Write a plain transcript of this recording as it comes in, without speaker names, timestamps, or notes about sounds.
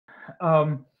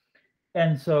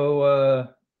And so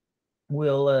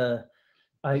you're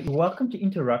welcome to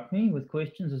interrupt me with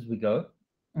questions as we go.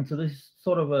 And so this is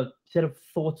sort of a set of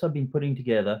thoughts I've been putting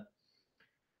together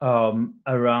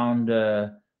around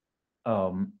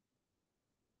um,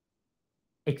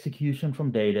 execution from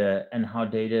data and how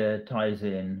data ties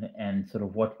in and sort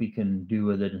of what we can do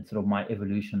with it and sort of my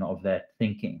evolution of that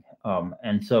thinking.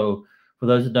 And so for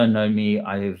those that don't know me,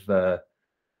 I've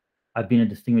been a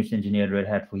distinguished engineer at Red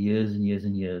Hat for years and years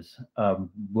and years.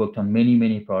 Worked on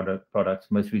many products.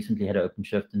 Most recently had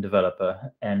OpenShift and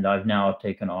developer, and I've now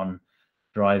taken on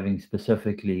driving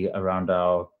specifically around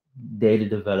our data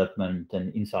development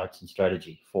and insights and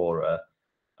strategy for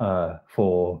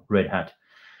Red Hat.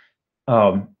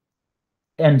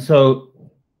 And so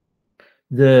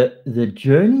the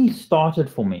journey started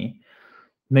for me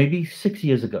maybe 6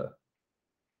 years ago,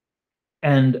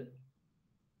 and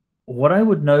what I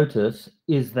would notice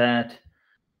is that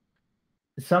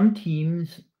some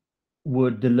teams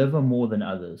would deliver more than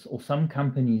others, or some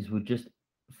companies would just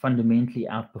fundamentally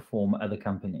outperform other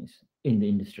companies in the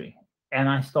industry. And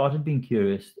I started being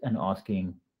curious and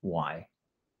asking why.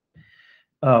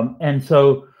 And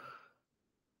so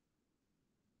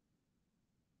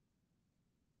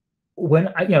when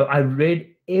I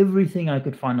read everything I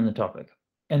could find on the topic,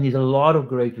 and there's a lot of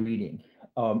great reading,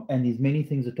 and there's many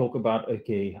things that talk about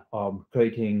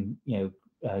creating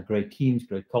great teams,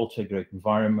 great culture, great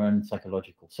environment,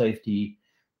 psychological safety,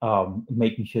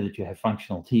 making sure that you have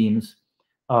functional teams,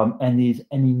 and there's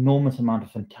an enormous amount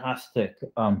of fantastic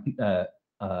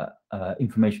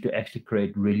information to actually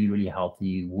create really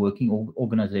healthy working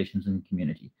organizations in the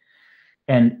community.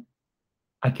 And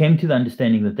I came to the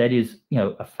understanding that that is,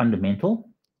 a fundamental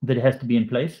that has to be in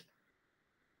place,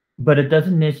 but it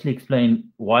doesn't necessarily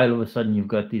explain why all of a sudden you've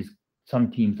got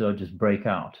some teams that just break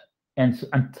out. And so,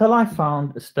 until I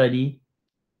found a study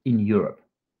in Europe,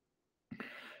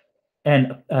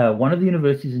 and one of the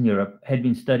universities in Europe had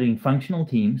been studying functional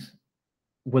teams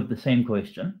with the same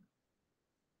question,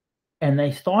 and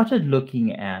they started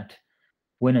looking at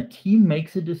when a team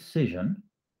makes a decision,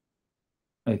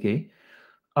 okay,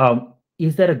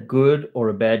 is that a good or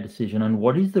a bad decision, and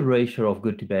what is the ratio of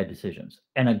good to bad decisions?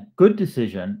 And a good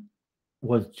decision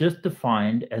was just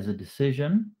defined as a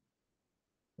decision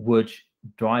which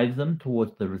drives them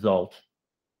towards the result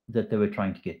that they were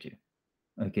trying to get to.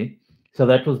 Okay, so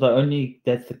that's the only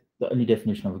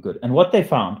definition of a good. And what they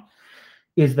found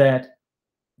is that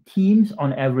teams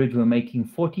on average were making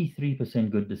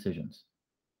 43% good decisions.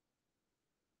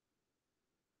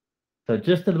 So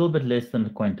just a little bit less than a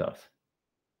coin toss.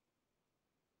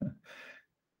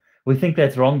 We think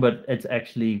that's wrong, but it's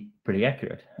actually pretty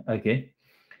accurate. Okay,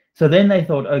 so then they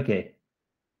thought, okay,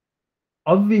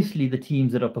 obviously the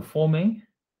teams that are performing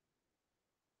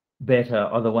better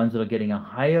are the ones that are getting a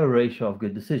higher ratio of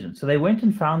good decisions. So they went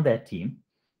and found that team,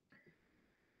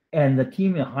 and the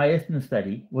team the highest in the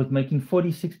study was making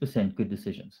 46% good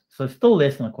decisions. So still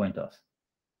less than a coin toss.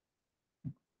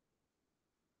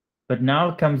 But now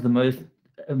comes the most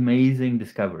amazing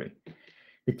discovery.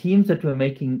 The teams that were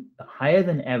making higher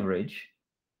than average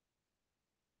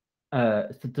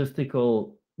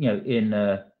statistical, in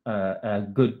a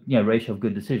good, ratio of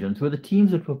good decisions were the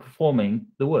teams that were performing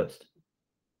the worst.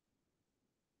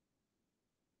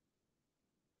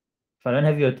 If I don't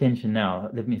have your attention now,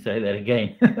 let me say that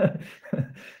again.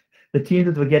 The teams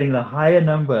that were getting the higher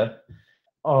number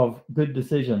of good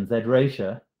decisions, that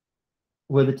ratio,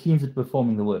 were the teams that were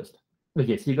performing the worst.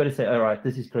 Okay, so you got to say, all right,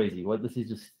 this is crazy. This is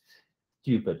just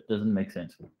stupid. Doesn't make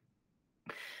sense.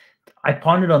 I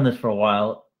pondered on this for a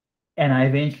while, and I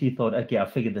eventually thought, okay, I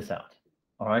figured this out.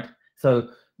 All right. So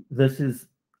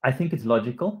I think it's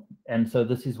logical. And so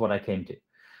this is what I came to.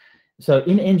 So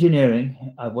in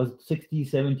engineering, I was 60,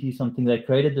 70 something. They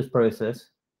created this process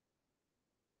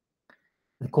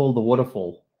called the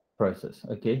waterfall process.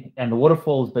 Okay. And the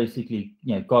waterfall is basically,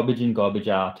 garbage in, garbage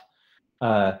out.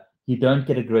 You don't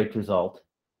get a great result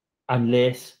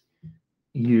unless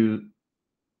you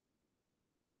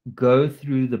go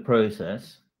through the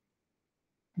process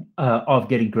of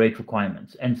getting great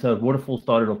requirements. And so waterfall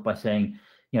started off by saying,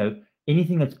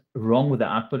 anything that's wrong with the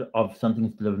output of something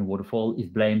that's delivered in waterfall is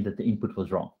blamed that the input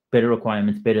was wrong. Better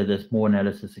requirements, better this, more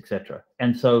analysis, etc.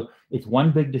 And so it's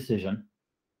one big decision.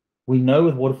 We know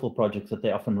with waterfall projects that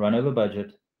they often run over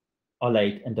budget, are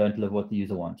late, and don't deliver what the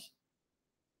user wants.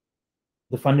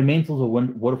 The fundamentals of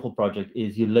waterfall project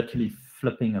is you're literally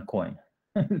flipping a coin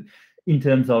in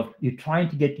terms of you're trying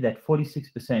to get to that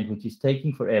 46%, which is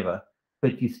taking forever,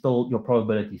 but your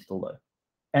probability is still low.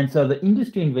 And so the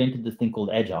industry invented this thing called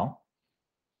Agile,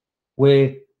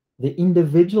 where the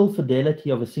individual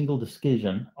fidelity of a single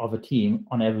decision of a team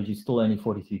on average is still only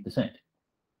 43%.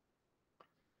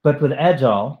 But with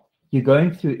Agile, you're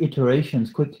going through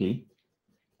iterations quickly,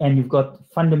 and you've got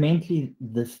fundamentally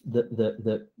this,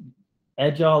 the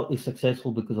Agile is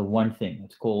successful because of one thing.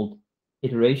 It's called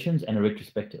iterations and a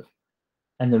retrospective.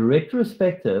 And the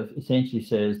retrospective essentially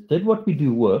says, did what we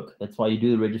do work? That's why you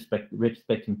do the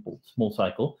retrospective small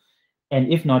cycle.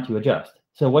 And if not, you adjust.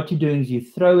 So what you're doing is you're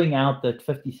throwing out that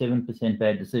 57%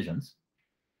 bad decisions,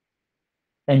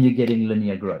 and you're getting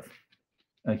linear growth.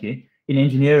 Okay. In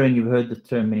engineering, you've heard the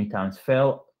term many times: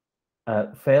 fail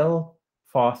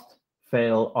fast,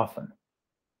 fail often.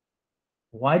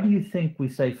 Why do you think we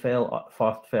say fail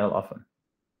fast, fail often?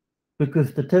 Because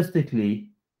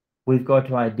statistically, we've got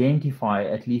to identify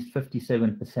at least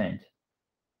 57%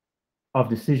 of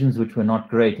decisions which were not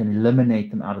great and eliminate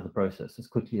them out of the process as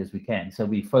quickly as we can. So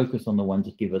we focus on the ones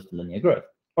that give us the linear growth.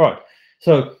 All right.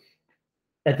 So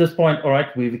at this point, all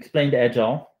right, we've explained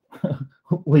Agile.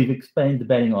 We've explained the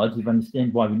batting odds. We've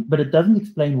understand why, but it doesn't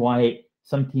explain why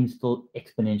some teams still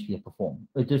exponentially perform.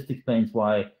 It just explains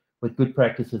why, with good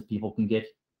practices, people can get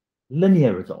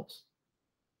linear results.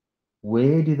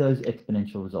 Where do those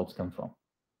exponential results come from?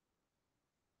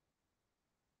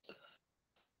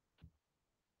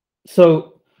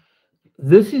 So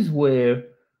this is where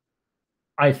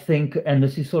I think, and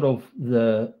this is sort of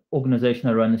the organization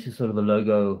I run, this is sort of the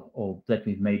logo or that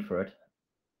we've made for it.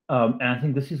 And I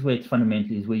think this is where it's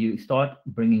fundamentally is where you start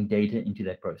bringing data into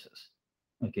that process.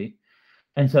 Okay.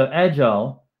 And so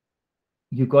Agile,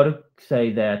 you've got to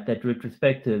say that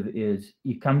retrospective is,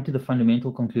 you come to the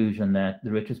fundamental conclusion that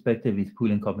the retrospective is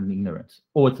pooling cognitive ignorance,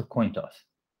 or it's a coin toss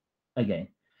again.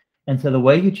 And so the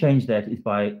way you change that is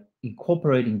by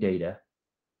incorporating data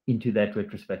into that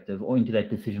retrospective or into that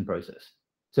decision process.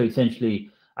 So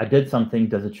essentially, I did something,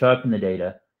 does it show up in the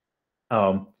data?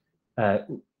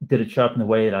 Did it show up in the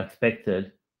way that I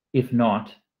expected? If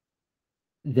not,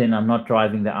 then I'm not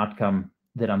driving the outcome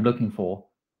that I'm looking for.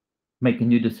 Make a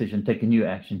new decision, take a new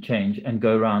action, change, and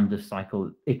go around this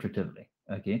cycle iteratively.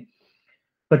 Okay,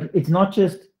 but it's not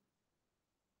just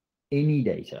any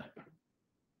data.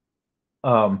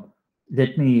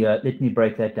 Let me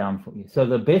break that down for you. So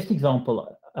the best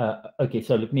example. Okay,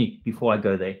 so before I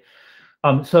go there.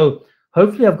 So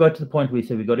hopefully I've got to the point where we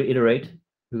say we've got to iterate,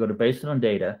 we've got to base it on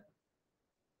data,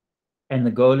 and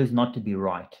the goal is not to be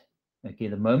right. Okay,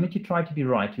 the moment you try to be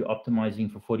right, you're optimizing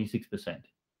for 46%.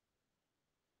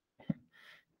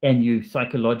 And you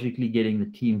psychologically getting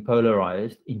the team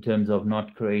polarized in terms of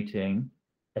not creating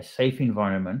a safe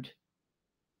environment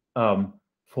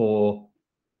for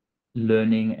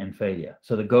learning and failure.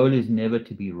 So the goal is never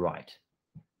to be right.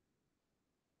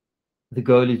 The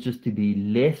goal is just to be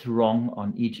less wrong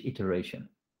on each iteration.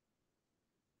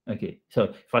 Okay, so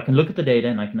if I can look at the data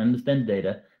and I can understand the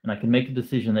data and I can make a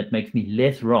decision that makes me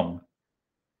less wrong,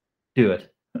 do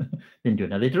it. Then do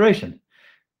another iteration.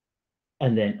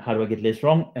 And then how do I get less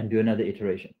wrong and do another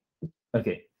iteration?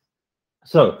 Okay,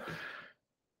 so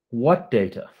what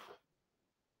data?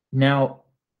 Now,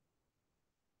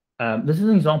 this is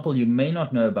an example you may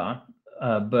not know about,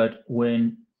 but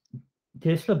when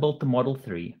Tesla built the Model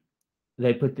 3,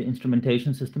 they put the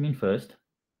instrumentation system in first,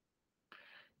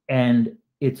 and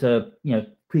it's a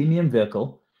premium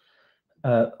vehicle,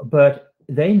 but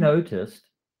they noticed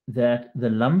that the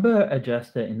lumbar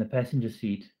adjuster in the passenger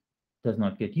seat does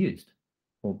not get used,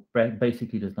 or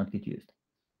basically does not get used.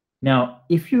 Now,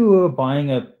 if you were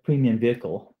buying a premium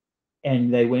vehicle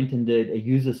and they went and did a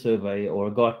user survey or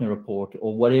a Gartner report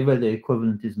or whatever the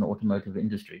equivalent is in the automotive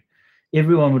industry,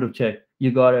 everyone would have checked,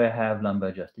 you got to have lumbar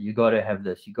adjuster, you got to have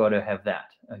this, you got to have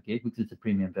that, okay, because it's a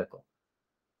premium vehicle.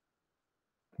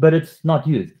 But it's not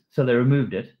used, so they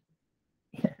removed it,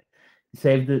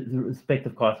 saved the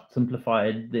respective cost,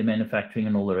 simplified their manufacturing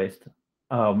and all the rest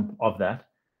of that,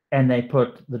 and they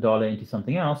put the dollar into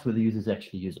something else where the users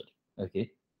actually use it,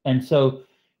 okay? And so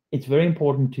it's very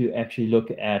important to actually look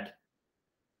at,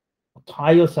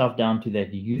 tie yourself down to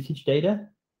that usage data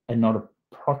and not a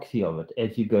proxy of it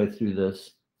as you go through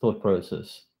this thought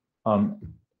process and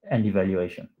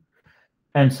evaluation.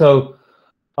 And so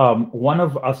one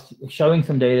of us showing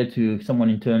some data to someone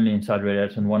internally inside Red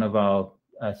Hat, and one of our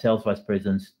sales vice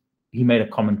presidents, he made a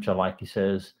comment which I like. He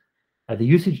says, the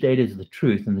usage data is the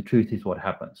truth, and the truth is what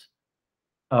happens.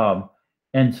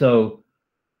 And so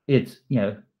it's,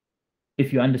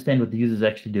 if you understand what the user is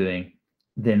actually doing,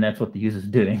 then that's what the user is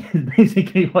doing, is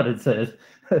basically what it says.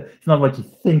 It's not what you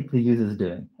think the user is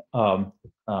doing from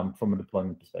a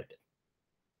deployment perspective.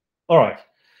 All right.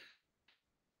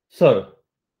 So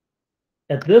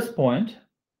at this point,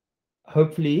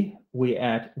 hopefully we've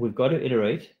got to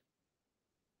iterate.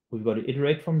 We've got to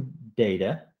iterate from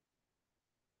data.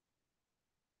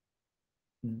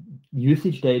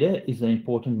 Usage data is an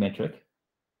important metric.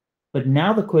 But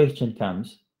now the question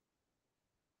comes,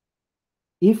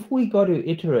 if we got to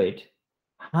iterate,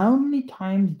 how many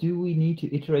times do we need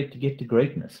to iterate to get to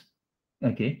greatness?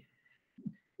 Okay.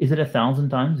 Is it 1,000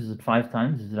 times? Is it 5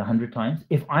 times? Is it 100 times?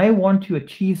 If I want to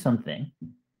achieve something,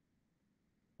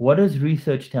 what does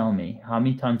research tell me? How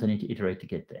many times I need to iterate to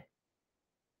get there?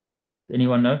 Does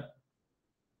anyone know?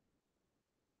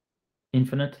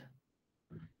 Infinite?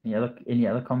 Any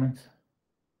other comments?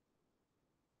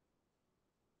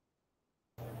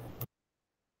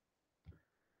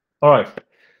 All right.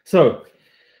 So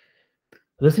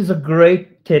this is a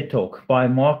great TED Talk by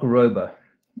Mark Rober.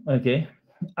 Okay.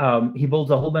 He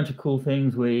builds a whole bunch of cool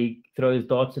things where he throws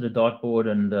darts at a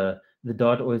dartboard, and the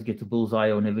dart always gets a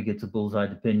bullseye or never gets a bullseye,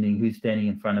 depending who's standing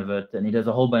in front of it. And he does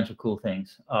a whole bunch of cool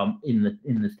things in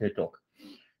this TED Talk.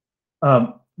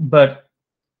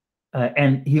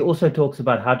 And he also talks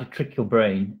about how to trick your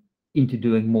brain into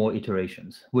doing more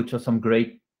iterations, which are some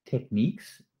great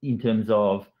techniques in terms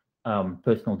of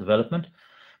personal development.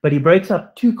 But he breaks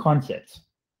up 2 concepts,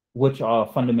 which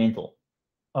are fundamental,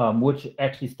 which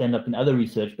actually stand up in other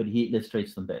research, but he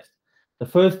illustrates them best. The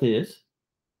first is,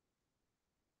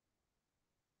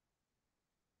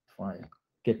 if I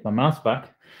get my mouse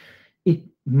back,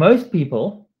 most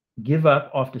people give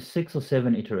up after 6 or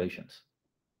 7 iterations.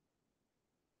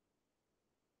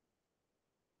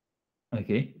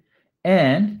 Okay,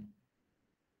 and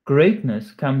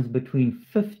greatness comes between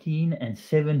 15 and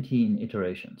 17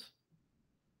 iterations.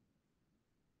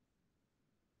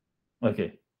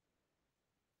 Okay.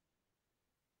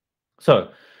 So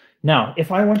now,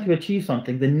 if I want to achieve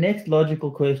something, the next logical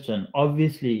question,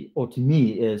 obviously, or to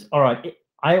me, is, all right,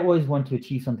 I always want to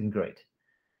achieve something great.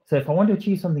 So if I want to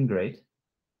achieve something great,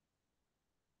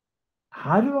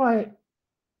 how do I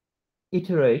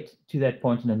iterate to that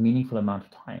point in a meaningful amount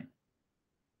of time?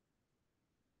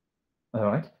 All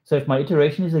right. So if my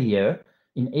iteration is a year,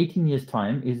 in 18 years'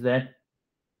 time, is that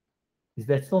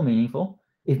still meaningful?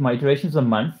 If my iteration is a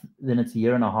month, then it's a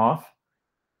year and a half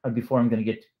before I'm going to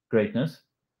get greatness.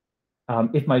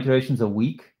 If my iteration is a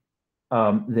week,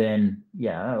 then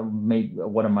yeah, maybe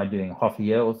what am I doing? Half a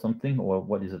year or something, or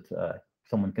what is it?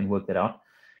 Someone can work that out.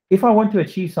 If I want to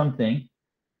achieve something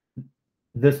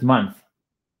this month,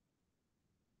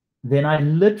 then I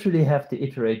literally have to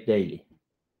iterate daily.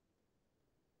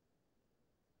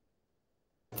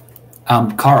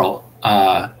 Carl,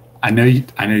 I know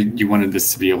you wanted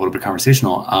this to be a little bit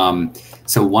conversational.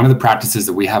 So one of the practices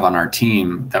that we have on our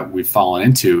team that we've fallen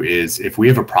into is, if we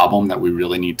have a problem that we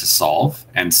really need to solve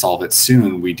and solve it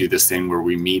soon, we do this thing where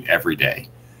we meet every day,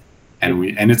 and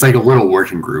it's like a little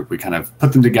working group. We kind of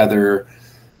put them together,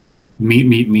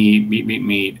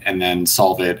 meet, and then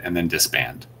solve it, and then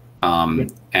disband.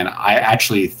 And I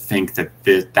actually think that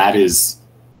that is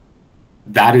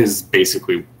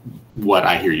basically what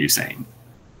I hear you saying.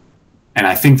 And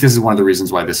I think this is one of the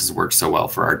reasons why this has worked so well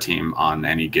for our team on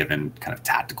any given kind of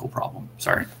tactical problem.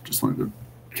 Sorry, just wanted to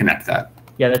connect that.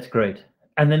 Yeah, that's great.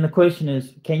 And then the question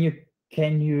is, can you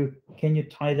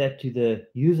tie that to the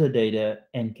user data,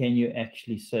 and can you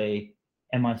actually say,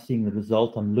 am I seeing the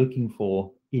result I'm looking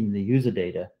for in the user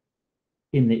data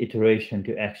in the iteration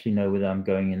to actually know whether I'm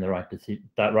going in the right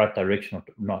direction or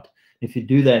not? If you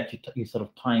do that, you're sort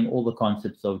of tying all the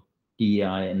concepts of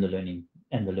DEI and the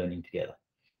learning together.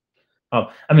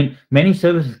 I mean, many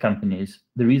services companies,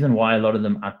 the reason why a lot of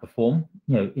them outperform,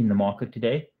 in the market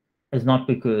today, is not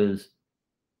because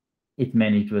it's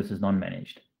managed versus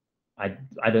non-managed. I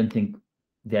don't think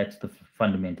that's the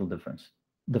fundamental difference.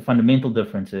 The fundamental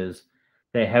difference is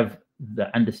they have the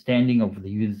understanding of the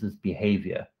user's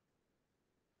behavior,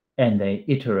 and they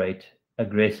iterate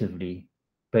aggressively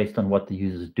based on what the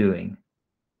user is doing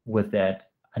with that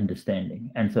understanding.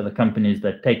 And so the companies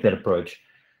that take that approach,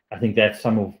 I think that's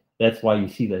why you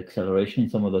see the acceleration in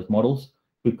some of those models,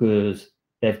 because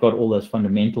they've got all those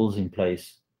fundamentals in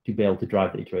place to be able to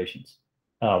drive the iterations.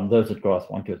 Those that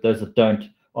grasp onto it, those that don't,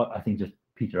 I think, just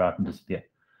peter out and disappear.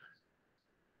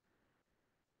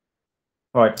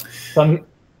 All right. So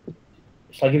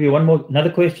shall I give you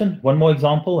another question, one more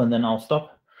example, and then I'll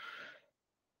stop?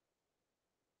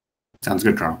 Sounds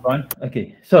good, Carl. Right.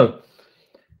 Okay. So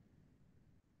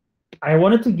I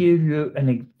wanted to give you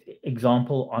an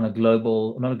example on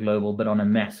but on a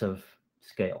massive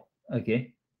scale.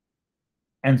 Okay.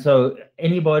 And so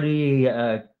anybody,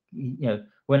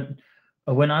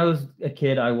 when I was a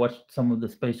kid, I watched some of the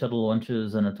space shuttle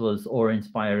launches, and it was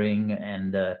awe-inspiring,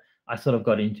 and I sort of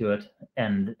got into it,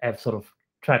 and have sort of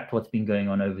tracked what's been going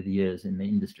on over the years in the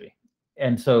industry.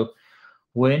 And so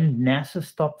when NASA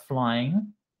stopped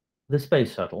flying the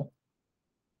space shuttle,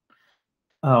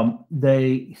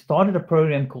 they started a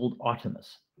program called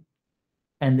Artemis.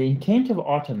 And the intent of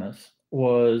Artemis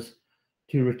was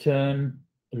to return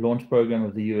the launch program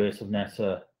of the US of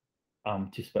NASA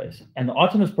to space. And the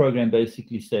Artemis program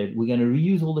basically said, we're going to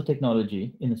reuse all the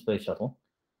technology in the space shuttle.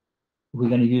 We're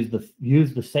going to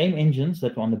use the same engines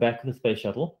that were on the back of the space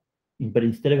shuttle, but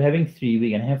instead of having 3,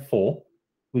 we're going to have 4.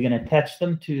 We're going to attach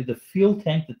them to the fuel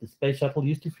tank that the space shuttle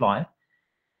used to fly,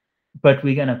 but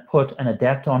we're going to put an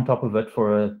adapter on top of it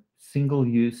for a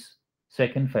single-use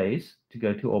second phase to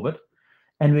go to orbit.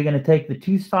 And we're going to take the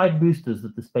 2 side boosters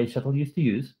that the space shuttle used to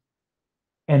use,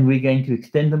 and we're going to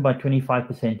extend them by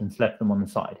 25% and slap them on the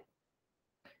side.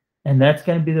 And that's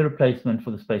going to be the replacement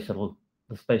for the space shuttle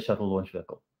launch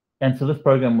vehicle. And so this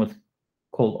program was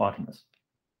called Artemis.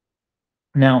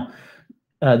 Now,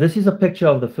 this is a picture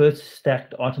of the first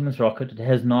stacked Artemis rocket. It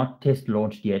has not test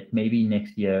launched yet. Maybe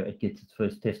next year it gets its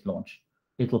first test launch.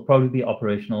 It will probably be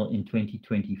operational in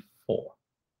 2024.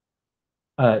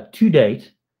 To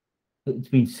date, it's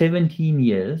been 17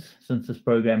 years since this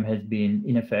program has been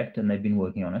in effect, and they've been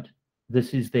working on it.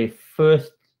 This is their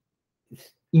first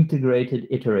integrated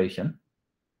iteration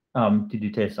to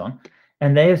do tests on.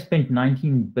 And they have spent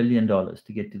 $19 billion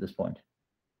to get to this point.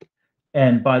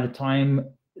 And by the time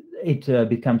it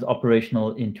becomes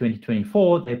operational in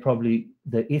 2024,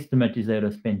 the estimate is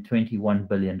they'll spend $21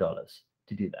 billion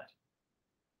to do that.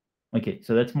 Okay,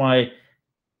 so that's my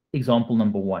example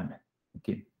number 1.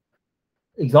 Okay.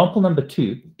 Example number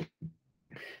 2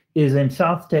 is in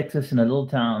South Texas in a little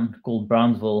town called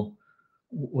Brownsville,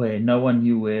 where no one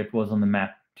knew where it was on the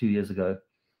map 2 years ago.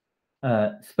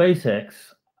 SpaceX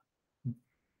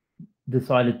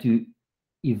decided to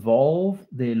evolve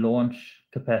their launch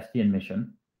capacity and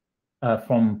mission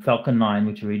from Falcon 9,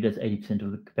 which already does 80%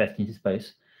 of the capacity into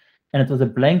space. And it was a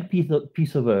blank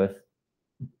piece of Earth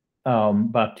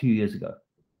about 2 years ago.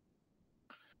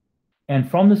 And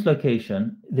from this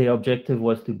location, their objective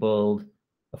was to build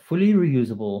a fully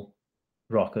reusable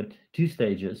rocket, 2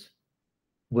 stages,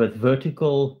 with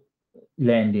vertical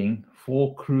landing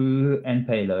for crew and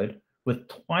payload, with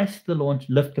twice the launch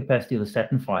lift capacity of the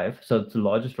Saturn V. So it's the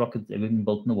largest rocket that's ever been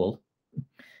built in the world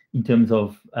in terms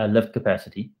of lift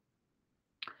capacity.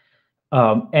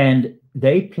 And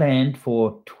they planned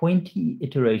for 20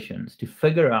 iterations to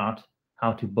figure out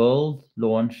how to build,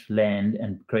 launch, land,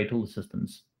 and create all the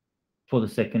systems for the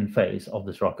second phase of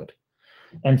this rocket.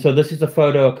 And so this is a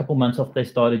photo a couple months after they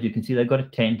started. You can see they've got a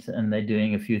tent and they're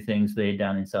doing a few things there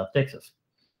down in South Texas.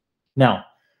 Now,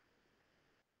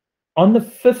 on the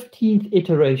 15th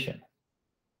iteration,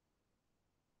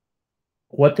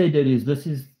 what they did is, this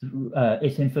is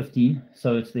SN15,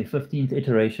 so it's their 15th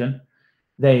iteration.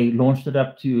 They launched it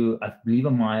up to, I believe,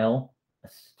 a mile,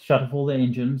 shut off all the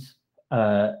engines,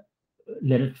 let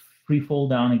it free fall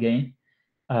down again,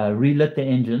 relit the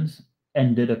engines,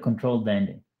 and did a controlled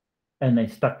landing. And they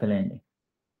stuck the landing.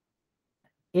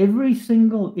 Every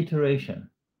single iteration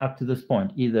up to this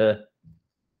point either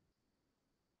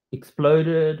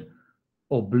exploded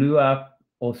or blew up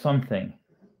or something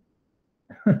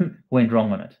went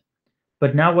wrong on it.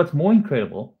 But now what's more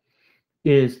incredible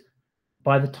is,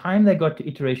 by the time they got to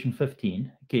iteration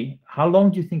 15, okay, how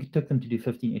long do you think it took them to do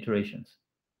 15 iterations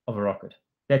of a rocket?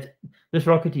 This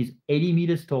rocket is 80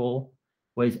 meters tall,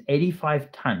 weighs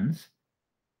 85 tons.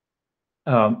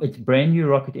 It's brand new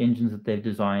rocket engines that they've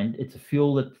designed. It's a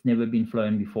fuel that's never been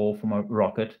flown before from a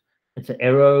rocket. It's an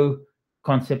aero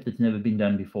concept that's never been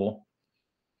done before.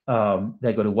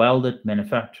 They've got to weld it,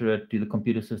 manufacture it, do the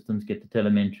computer systems, get the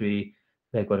telemetry.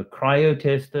 They've got to cryo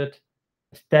test it,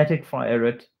 static fire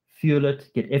it, fuel it,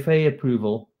 get FAA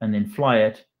approval, and then fly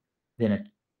it. Then it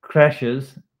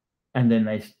crashes, and then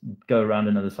they go around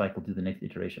another cycle to the next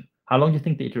iteration. How long do you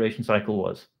think the iteration cycle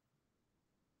was?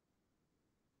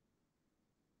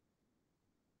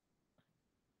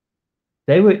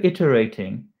 They were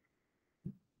iterating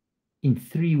in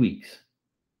 3 weeks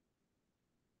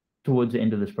towards the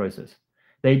end of this process.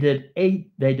 They did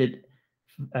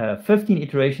 15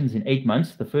 iterations in 8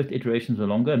 months. The first iterations were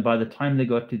longer, and by the time they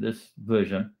got to this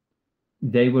version,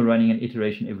 they were running an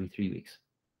iteration every 3 weeks.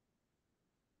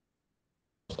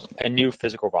 A new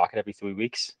physical rocket every 3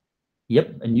 weeks?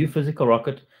 Yep, a new physical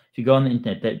rocket. If you go on the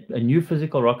internet, a new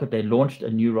physical rocket, they launched a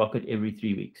new rocket every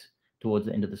 3 weeks towards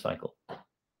the end of the cycle.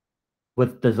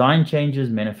 With design changes,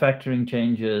 manufacturing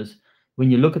changes.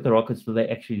 When you look at the rockets, they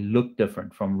actually look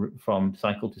different from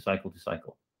cycle to cycle to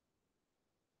cycle.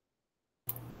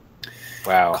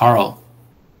 Wow. Carl,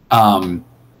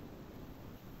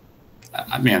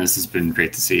 Man, this has been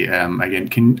great to see. Again,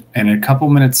 in a couple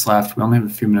minutes left, we only have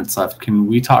a few minutes left.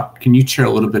 Can you share a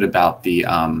little bit about the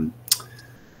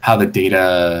how the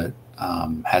data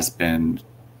has been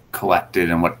collected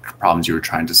and what problems you were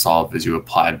trying to solve as you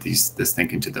applied this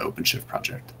thinking to the OpenShift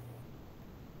project?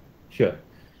 Sure.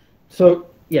 So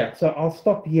yeah, so I'll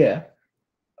stop here.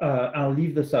 I'll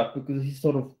leave this up because this is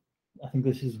sort of, I think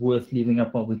this is worth leaving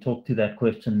up while we talk to that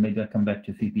question. Maybe I'll come back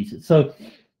to a few pieces. So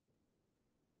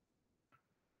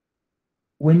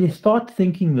when you start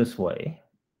thinking this way,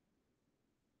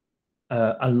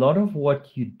 a lot of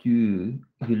what you do,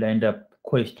 you'll end up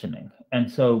questioning. And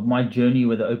so my journey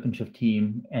with the OpenShift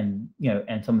team and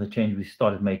some of the change we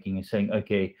started making is saying,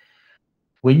 okay,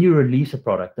 when you release a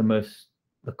product,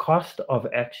 the cost of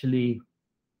actually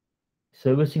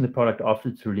servicing the product after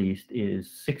it's released is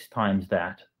 6 times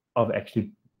that of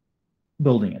actually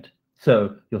building it.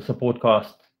 So your support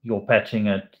cost, your patching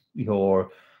it, if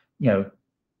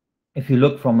you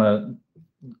look from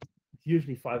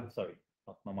usually 5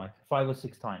 or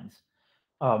 6 times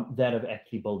that of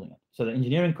actually building it. So the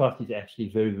engineering cost is actually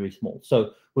very, very small.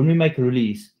 So when we make a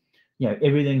release,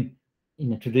 everything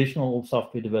in a traditional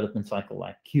software development cycle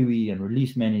like QE and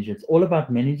release manager, it's all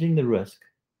about managing the risk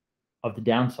of the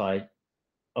downside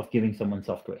of giving someone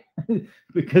software,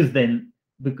 because then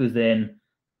you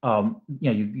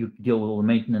deal with all the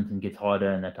maintenance and gets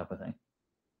harder and that type of thing.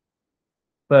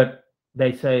 But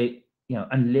they say,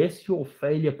 unless your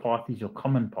failure path is your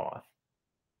common path,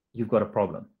 you've got a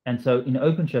problem. And so in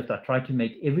OpenShift, I tried to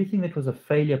make everything that was a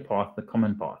failure path the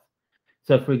common path.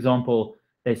 So for example,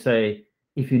 they say,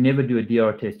 if you never do a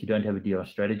DR test, you don't have a DR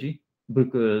strategy,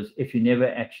 because if you never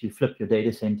actually flip your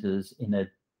data centers in a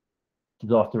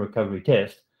disaster recovery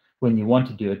test, when you want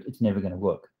to do it, it's never going to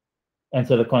work. And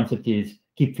so the concept is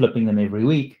keep flipping them every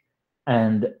week.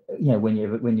 And when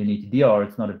you need to DR,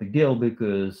 it's not a big deal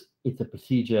because it's a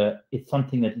procedure. It's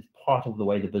something that is part of the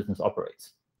way the business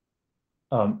operates.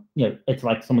 It's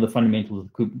like some of the fundamentals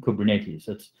of Kubernetes.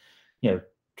 It's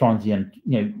transient.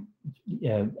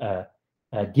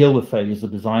 Deal with failures or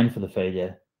design for the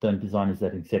failure. Don't design as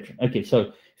that exception. Okay,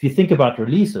 so if you think about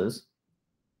releases,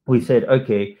 we said,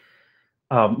 okay,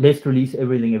 let's release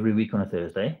everything every week on a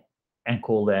Thursday and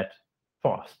call that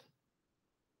fast.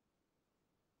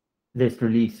 Let's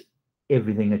release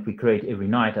everything that we create every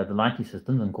night at the nightly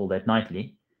systems and call that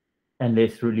nightly. And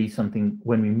let's release something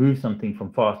when we move something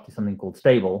from fast to something called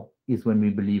stable is when we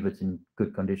believe it's in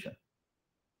good condition.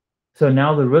 So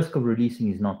now the risk of releasing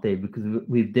is not there because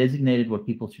we've designated what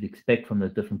people should expect from the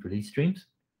different release streams.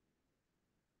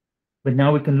 But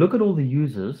now we can look at all the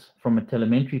users from a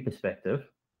telemetry perspective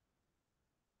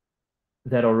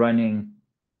that are running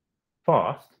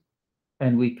fast,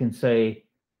 and we can say,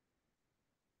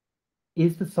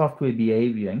 is the software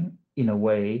behaving in a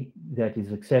way that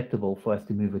is acceptable for us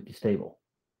to move it to stable?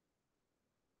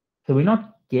 So we're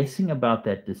not guessing about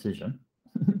that decision.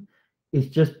 It's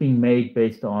just being made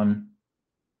based on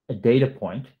a data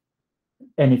point.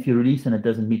 And if you release and it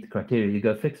doesn't meet the criteria, you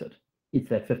go fix it. It's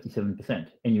that 57%.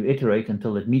 And you iterate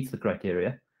until it meets the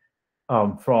criteria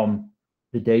from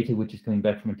the data which is coming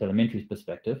back from a telemetry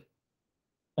perspective.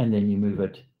 And then you move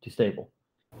it to stable.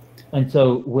 And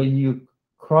so when you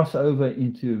cross over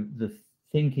into the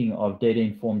thinking of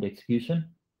data-informed execution,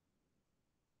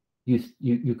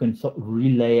 you can sort of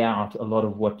relay out a lot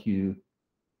of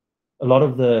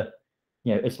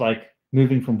it's like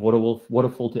moving from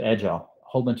waterfall to agile. A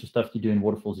whole bunch of stuff you do in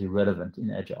waterfall is irrelevant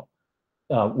in agile.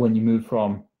 When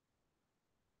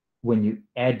you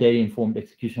add data-informed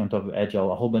execution on top of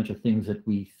agile, a whole bunch of things that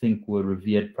we think were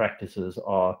revered practices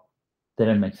they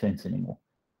don't make sense anymore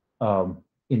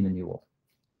in the new world.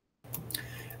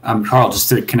 Carl, just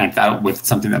to connect that with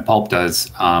something that Pulp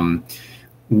does,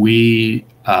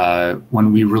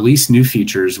 when we release new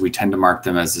features, we tend to mark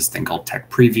them as this thing called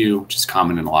tech preview, which is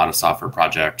common in a lot of software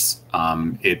projects.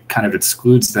 It kind of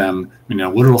excludes them, in a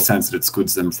literal sense, it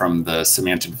excludes them from the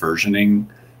semantic versioning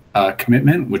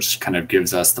commitment, which kind of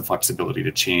gives us the flexibility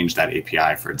to change that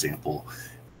API, for example,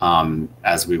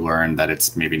 as we learn that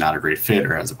it's maybe not a great fit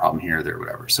or has a problem here or there,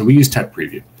 whatever. So we use tech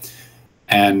preview.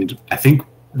 And I think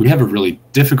we have a really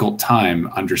difficult time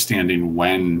understanding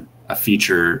when a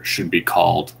feature should be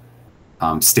called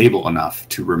stable enough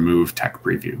to remove tech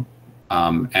preview.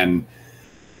 And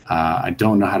I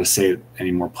don't know how to say it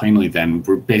any more plainly than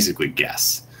we're basically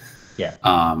guess. Yeah.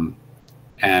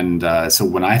 So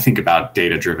when I think about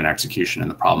data-driven execution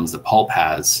and the problems that Pulp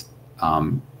has,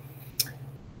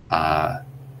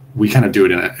 we kind of do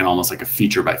it in almost like a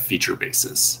feature-by-feature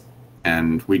basis.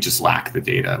 And we just lack the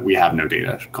data. We have no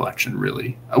data collection,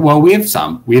 really. Well, we have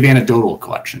some. We have anecdotal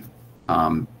collection,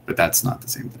 but that's not the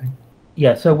same thing.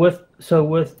 Yeah. So So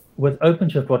with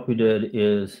OpenShift, what we did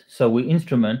is, so we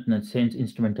instrument, and it sends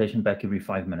instrumentation back every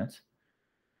 5 minutes.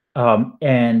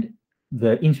 And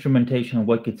the instrumentation of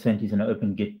what gets sent is an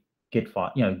open Git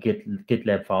file,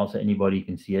 GitLab file, so anybody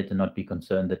can see it and not be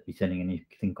concerned that we're sending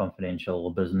anything confidential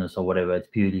or business or whatever. It's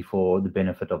purely for the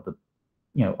benefit of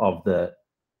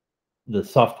the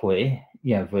software,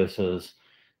 versus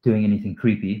doing anything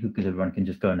creepy, because everyone can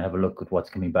just go and have a look at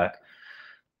what's coming back.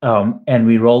 And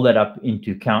we roll that up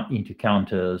into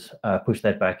counters, push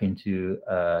that back into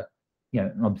an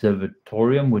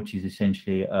observatorium, which is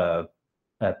essentially a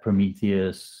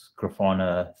Prometheus,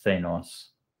 Grafana, Thanos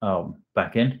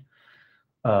backend.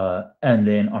 And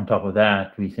then on top of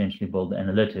that, we essentially build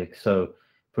analytics. So,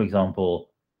 for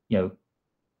example,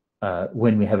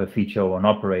 when we have a feature or an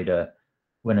operator,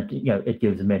 when it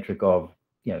gives a metric of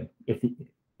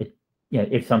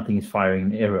if something is firing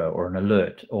an error or an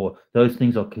alert, or those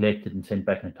things are collected and sent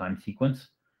back in a time sequence,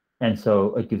 and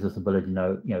so it gives us the ability to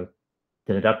know,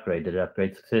 did it upgrade? Did it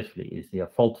upgrade successfully? Is there a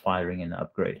fault firing in the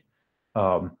upgrade?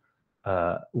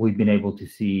 We've been able to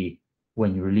see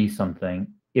when you release something,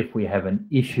 if we have an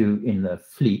issue in the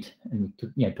fleet, and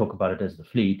we talk about it as the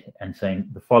fleet, and saying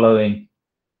the following,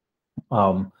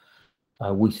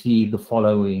 we see the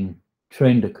following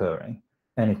trend occurring,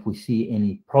 and if we see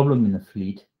any problem in the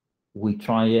fleet, we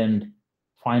try and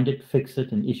find it, fix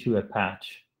it, and issue a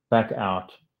patch back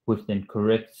out, which then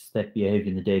corrects that behavior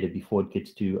in the data before it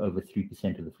gets to over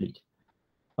 3% of the fleet.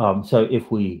 So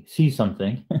if we see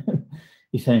something,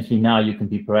 essentially now you can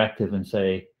be proactive and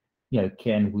say,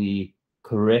 can we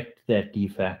correct that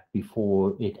defect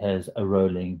before it has a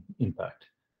rolling impact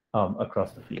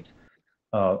across the fleet?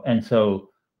 And so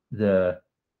the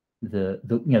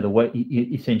way,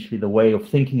 essentially the way of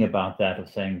thinking about that, of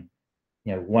saying,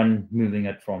 one, moving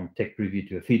it from tech preview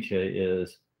to a feature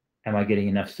is, am I getting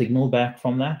enough signal back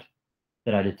from that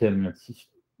I determine it's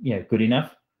good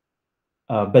enough?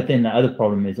 But then the other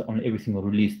problem is, on every single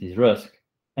release there's risk,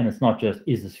 and it's not just,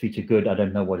 is this feature good? I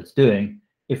don't know what it's doing.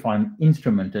 If I'm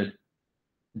instrumented,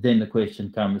 then the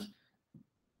question comes,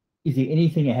 is there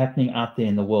anything happening out there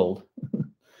in the world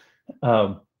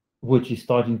which is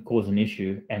starting to cause an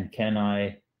issue, and can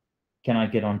I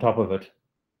get on top of it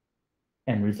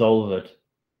and resolve it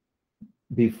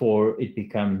before it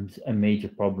becomes a major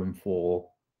problem for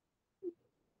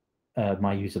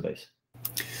my user base?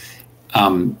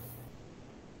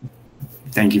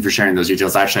 Thank you for sharing those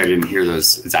details. Actually, I didn't hear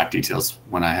those exact details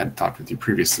when I had talked with you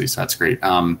previously, so that's great.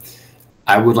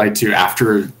 I would like to,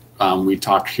 after we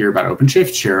talk here about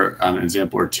OpenShift, share an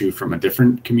example or two from a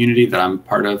different community that I'm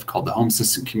part of called the Home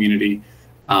Assistant community,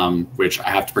 which I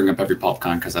have to bring up every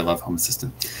PulpCon because I love Home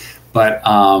Assistant. But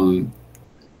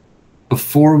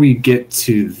before we get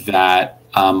to that,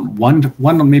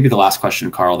 one maybe the last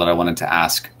question, Carl, that I wanted to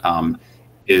ask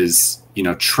is,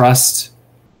 trust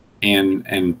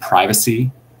and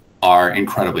privacy are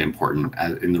incredibly important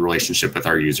in the relationship with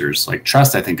our users. Like,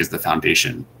 trust, I think, is the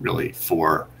foundation really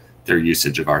for their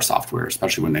usage of our software,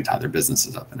 especially when they tie their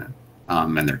businesses up in it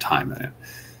and their time in it.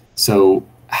 So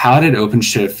how did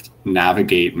OpenShift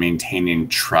navigate maintaining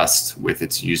trust with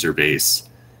its user base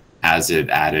as it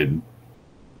added,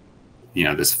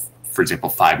 this, for example,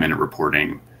 5-minute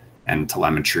reporting and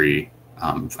telemetry?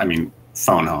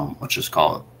 Phone home, let's just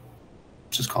call it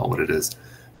what it is.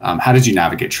 How did you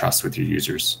navigate trust with your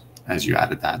users as you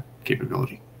added that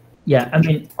capability? Yeah,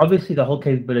 obviously the whole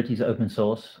capability is open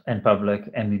source and public,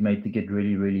 and we made the Git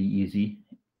really, really easy.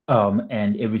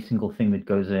 And every single thing that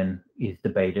goes in is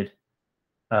debated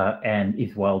and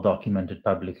is well documented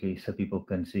publicly, so people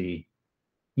can see,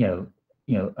 what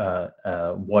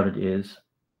it is.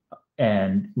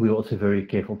 And we're also very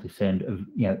careful to send a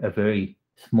very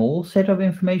small set of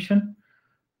information,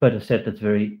 but a set that's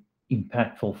very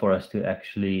impactful for us to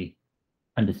actually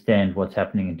understand what's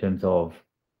happening in terms of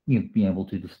being able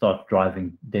to start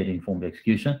driving data-informed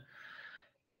execution.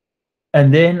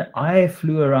 And then I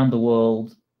flew around the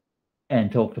world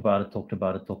and talked about it some more,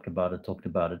 talked about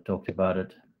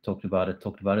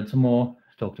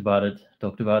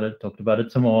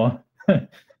it some more,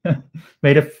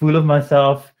 made a fool of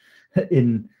myself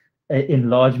in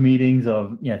large meetings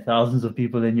of thousands of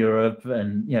people in Europe,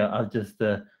 and I just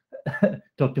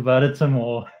talked about it some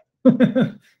more.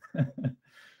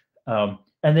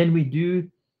 And then we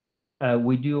do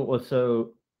also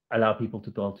allow people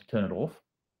to be able to turn it off.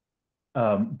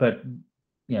 But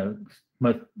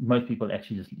most people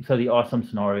actually just, so there are some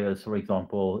scenarios, for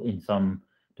example, in some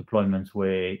deployments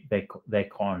where they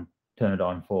can't turn it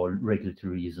on for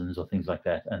regulatory reasons or things like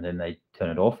that, and then they turn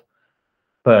it off.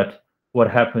 But what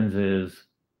happens is,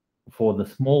 for the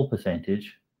small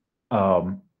percentage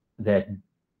that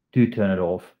do turn it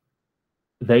off,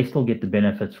 they still get the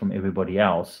benefits from everybody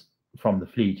else from the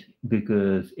fleet,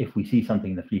 because if we see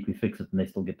something in the fleet, we fix it, and they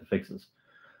still get the fixes.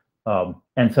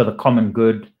 And so the common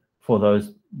good for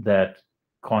those that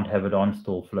can't have it on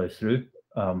still flows through,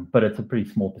 but it's a pretty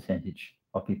small percentage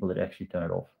of people that actually turn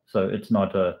it off. So it's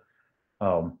not a,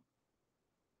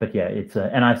 but yeah, it's a,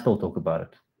 and I still talk about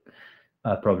it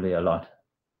probably a lot.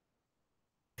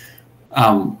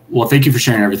 Well, thank you for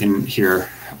sharing everything here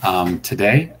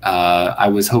today. I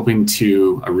was hoping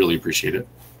to, I really appreciate it.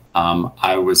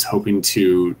 I was hoping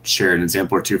to share an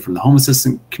example or two from the Home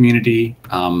Assistant community,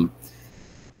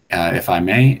 if I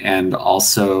may. And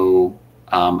also,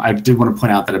 I did want to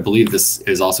point out that I believe this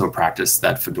is also a practice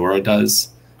that Fedora does.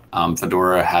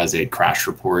 Fedora has a crash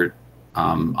report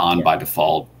on by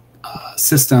default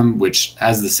system, which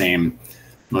has the same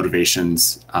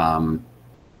motivations and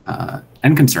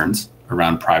concerns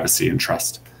around privacy and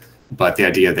trust. But the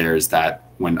idea there is that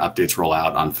when updates roll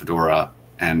out on Fedora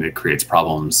and it creates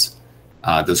problems,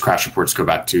 those crash reports go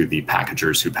back to the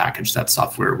packagers who package that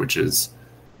software, which is,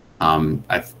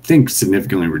 I think,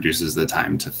 significantly reduces the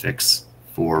time to fix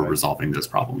for resolving those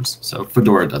problems. So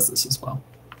Fedora does this as well.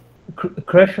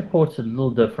 Crash reports are a little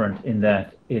different in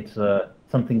that it's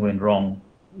something went wrong,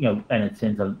 and it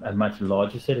sends a much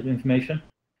larger set of information.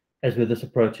 As with this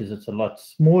approach, it's a lot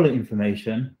smaller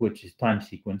information, which is time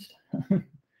sequenced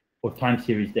or time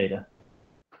series data,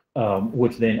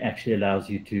 which then actually allows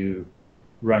you to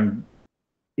run,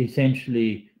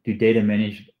 essentially do data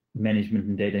management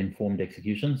and data informed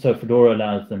execution. So Fedora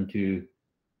allows them to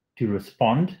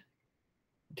respond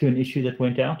to an issue that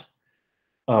went out.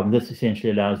 This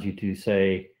essentially allows you to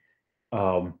say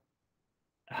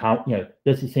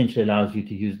this essentially allows you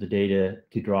to use the data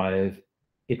to drive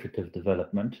iterative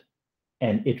development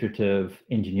and iterative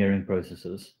engineering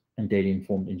processes and data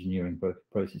informed engineering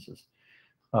processes.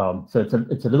 So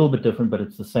it's a little bit different, but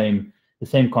it's the same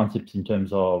concepts in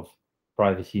terms of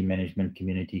privacy management,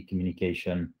 community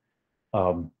communication,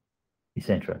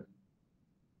 etc.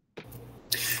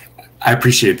 I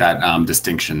appreciate that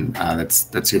distinction. That's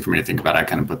good for me to think about. I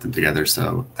kind of put them together,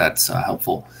 so that's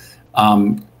helpful.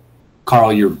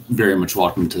 Carl, you're very much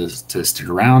welcome to stick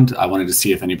around. I wanted to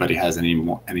see if anybody has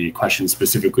any questions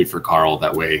specifically for Carl.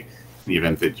 That way, in the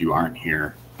event that you aren't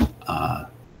here,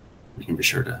 we can be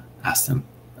sure to ask them.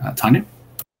 Tanya?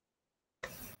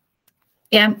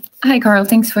 Yeah. Hi, Carl.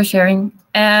 Thanks for sharing.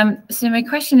 So my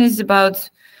question is about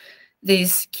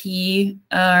this key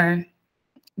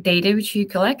data which you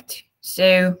collect.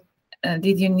 So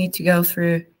did you need to go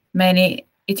through many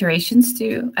iterations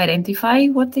to identify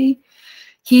what the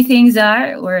key things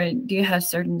are, or do you have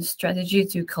certain strategy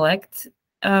to collect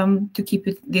to keep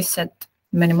this set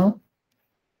minimal?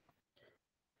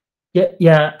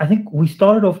 Yeah. I think we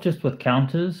started off just with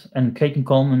counters, and Clayton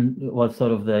Coleman was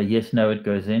sort of the yes, no, it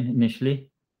goes in initially,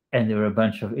 and there were a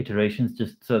bunch of iterations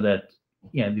just so that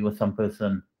there was some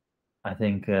person, I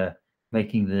think,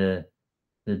 making the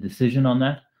decision on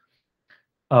that.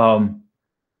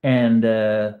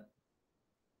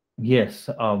 Yes,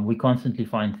 we constantly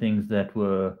find things that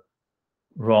were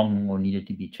wrong or needed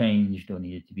to be changed or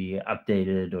needed to be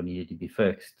updated or needed to be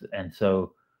fixed. And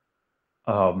so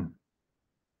I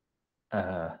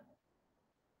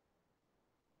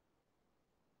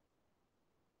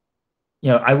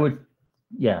would,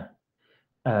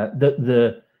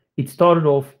 it started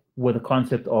off with a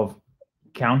concept of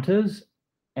counters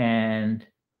and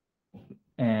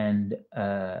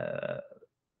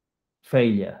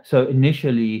failure. So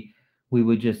initially, we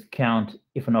would just count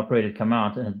if an operator come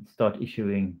out and start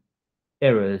issuing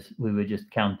errors, we would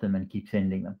just count them and keep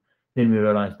sending them. Then we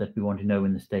realized that we want to know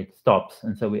when the state stops,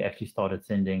 and so we actually started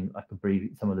sending like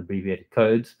some of the abbreviated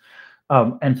codes.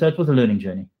 And so it was a learning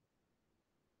journey.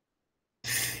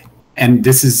 And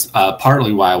this is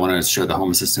partly why I wanted to show the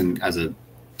Home Assistant as a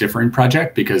different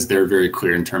project, because they're very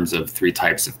clear in terms of 3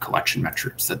 types of collection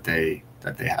metrics that they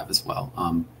have as well.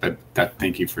 But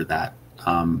thank you for that.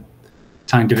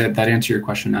 Tanya, did that answer your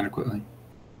question adequately?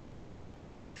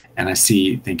 And I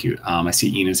see, thank you. I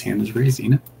see Ina's hand is raised.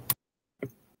 Ina?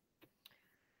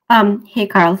 Hey,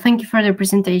 Carl, thank you for the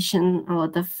presentation. A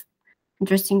lot of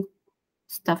interesting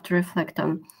stuff to reflect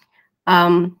on.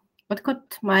 What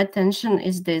caught my attention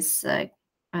is this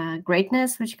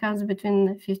greatness, which comes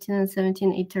between 15 and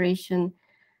 17 iteration.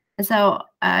 And so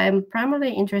I'm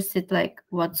primarily interested, like,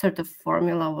 what sort of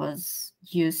formula was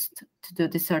used to do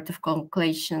this sort of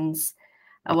calculations?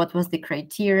 What was the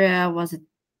criteria? Was it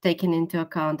taken into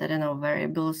account, I don't know,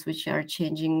 variables which are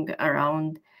changing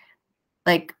around?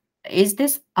 Like, is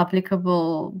this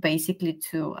applicable basically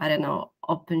to, I don't know,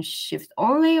 OpenShift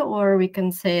only, or we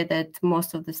can say that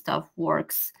most of the stuff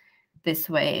works this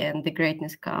way and the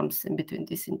greatness comes in between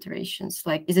these iterations?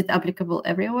 Like, is it applicable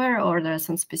everywhere, or there are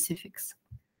some specifics?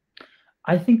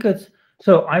 I think it's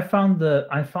so. I found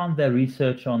their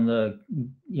research on the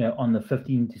on the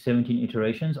 15 to 17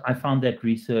 iterations. I found that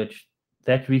research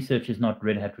is not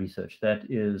Red Hat research. That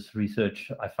is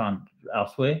research I found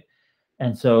elsewhere.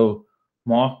 And so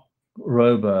Mark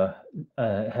Rober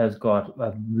has got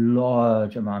a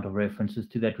large amount of references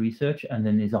to that research, and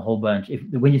then there's a whole bunch.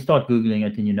 When you start Googling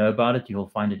it and you know about it, you'll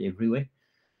find it everywhere.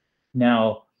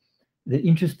 Now, the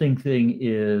interesting thing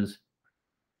is,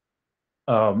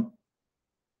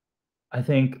 I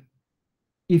think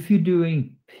if you're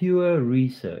doing pure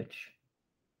research,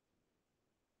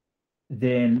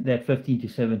 then that 15 to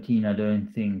 17, I don't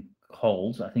think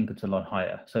holds. I think it's a lot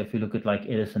higher. So if you look at like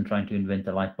Edison trying to invent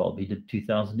the light bulb, he did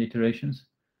 2,000 iterations,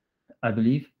 I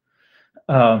believe.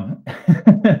 And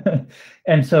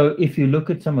so if you look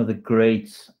at some of the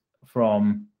greats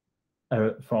from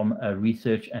a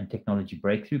research and technology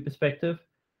breakthrough perspective,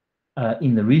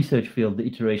 in the research field, the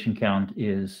iteration count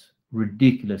is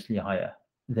ridiculously higher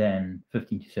than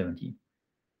 15 to 17.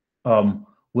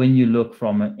 When you look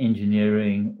from an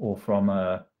engineering or from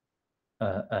a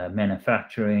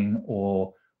manufacturing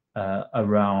or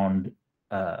around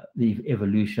the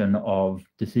evolution of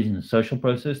decision and social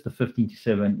process, the 15 to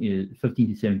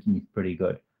 17 is pretty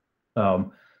good.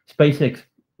 SpaceX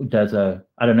does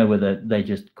I don't know whether they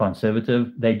just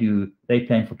conservative. They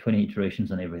plan for 20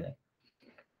 iterations on everything.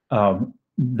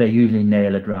 They usually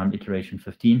nail it around iteration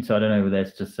 15. So I don't know whether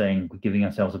that's just saying we're giving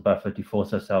ourselves a buffer to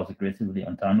force ourselves aggressively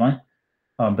on timeline.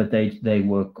 But they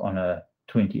work on a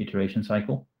 20 iteration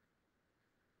cycle.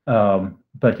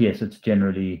 But yes, it's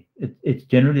generally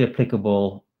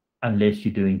applicable unless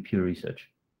you're doing pure research.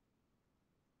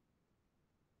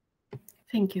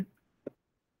 Thank you.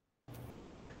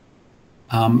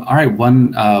 All right,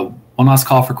 one last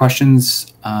call for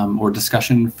questions or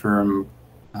discussion from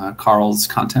Carl's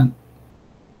content.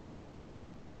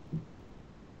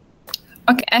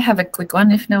 Okay, I have a quick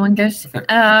one if no one goes.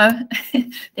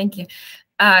 Thank you.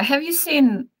 Have you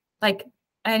seen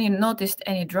noticed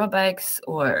any drawbacks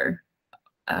or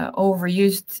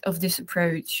overuse of this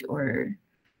approach or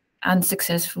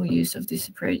unsuccessful use of this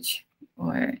approach,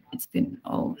 or it's been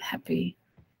all happy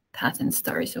patent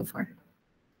story so far?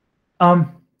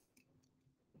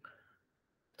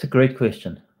 It's a great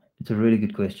question. It's a really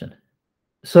good question.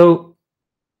 So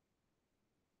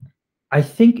I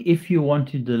think if you want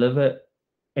to deliver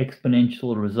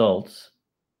exponential results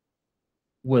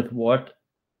with what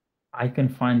I can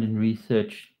find in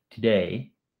research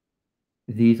today,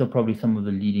 these are probably some of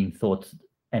the leading thoughts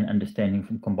and understanding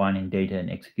from combining data and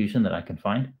execution that I can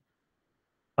find.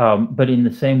 But in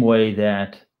the same way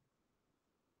that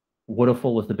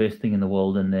waterfall was the best thing in the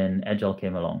world and then agile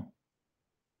came along,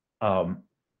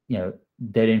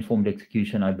 data-informed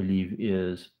execution, I believe,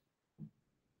 is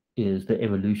the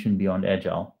evolution beyond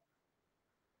agile.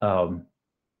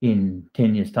 In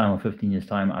 10 years time or 15 years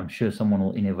time, I'm sure someone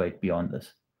will innovate beyond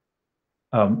this.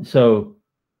 So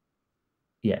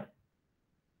yeah.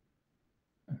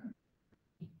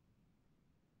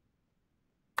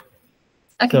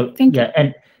 Okay, so, thank you. Yeah,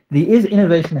 and there is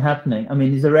innovation happening. I mean,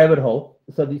 there's a rabbit hole.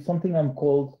 So there's something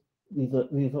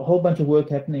there's a whole bunch of work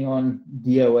happening on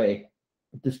DOA,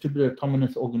 distributed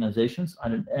autonomous organizations,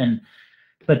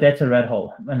 but that's a rat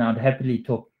hole, and I'd happily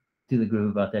talk to the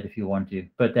group about that if you want to.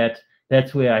 But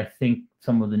that's where I think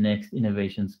some of the next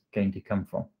innovations going to come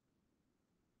from.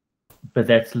 But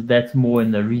that's more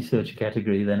in the research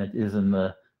category than it is in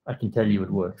the I can tell you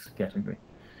it works category.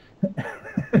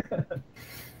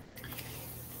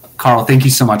 Carl, thank you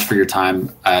so much for your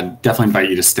time. I definitely invite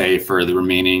you to stay for the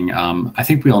remaining. I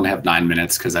think we only have 9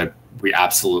 minutes because we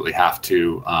absolutely have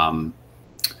to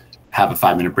have a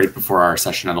 5-minute break before our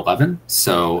session at 11.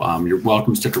 So you're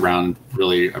welcome to stick around.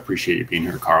 Really appreciate you being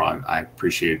here, Carl. I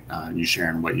appreciate you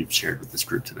sharing what you've shared with this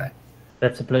group today.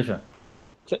 That's a pleasure.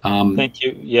 Thank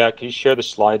you. Yeah, can you share the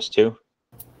slides too?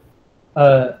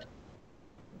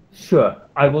 Sure.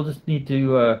 I will just need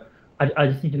to. I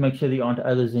just need to make sure there aren't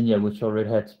others in here which are Red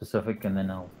Hat specific, and then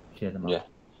I'll share them. Yeah.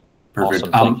 Perfect.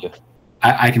 Awesome. Thank you.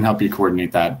 I can help you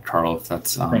coordinate that, Carl. If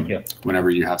that's Thank you. Whenever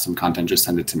you have some content, just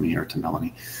send it to me or to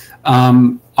Melanie.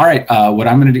 All right. What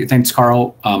I'm going to do. Thanks,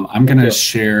 Carl. I'm going to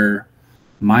share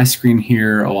my screen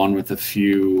here along with a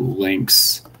few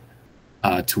links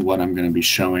to what I'm going to be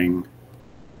showing.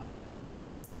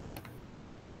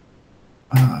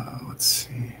 Let's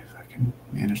see if I can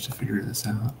manage to figure this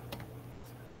out.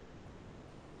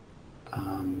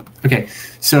 Okay,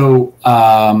 so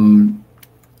can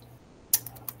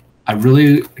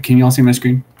you all see my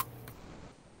screen?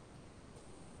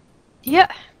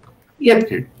 Yeah. Yep.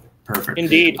 Okay, Perfect.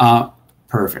 Indeed.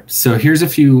 Perfect. So here's a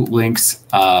few links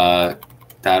that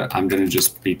I'm going to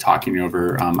just be talking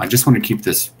over. I just want to keep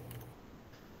this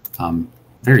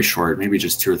very short, maybe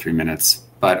just 2 or 3 minutes.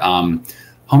 But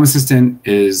Home Assistant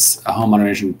is a home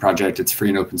automation project. It's free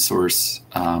and open source,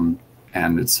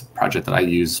 and it's a project that I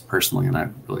use personally and I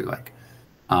really like.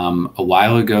 A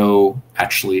while ago,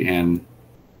 actually in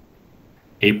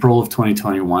April of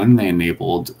 2021, they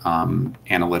enabled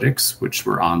analytics, which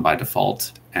were on by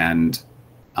default. And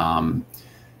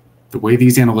the way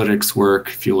these analytics work,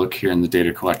 if you look here in the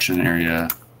data collection area,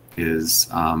 is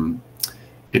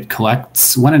it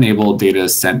collects, when enabled, data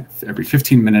is sent every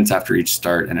 15 minutes after each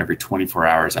start and every 24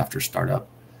 hours after startup.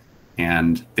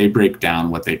 And they break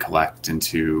down what they collect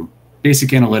into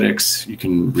basic analytics. You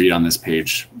can read on this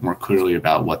page more clearly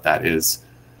about what that is.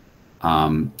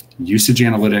 Usage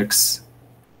analytics,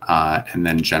 and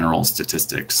then general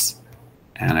statistics,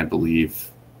 and I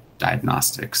believe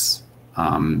diagnostics,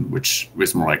 which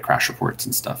was more like crash reports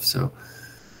and stuff. So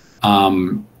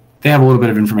they have a little bit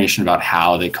of information about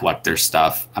how they collect their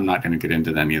stuff. I'm not going to get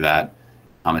into any of that,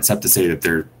 except to say that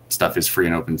their stuff is free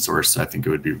and open source. So I think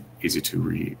it would be easy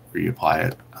to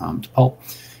reapply it to Pulp.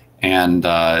 And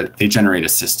they generate a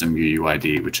system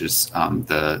UUID, which is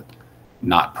the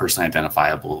not personally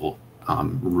identifiable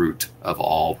root of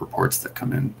all reports that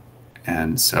come in.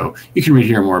 And so you can read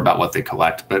here more about what they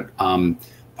collect, but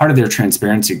part of their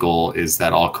transparency goal is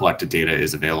that all collected data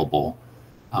is available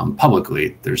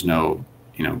publicly. There's no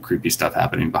creepy stuff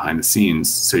happening behind the scenes.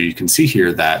 So you can see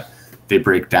here that they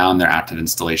break down their active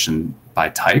installation by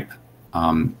type,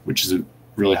 which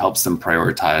really helps them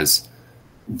prioritize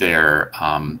their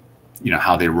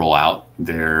how they roll out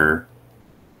their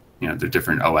their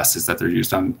different OSs that they're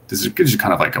used on. These are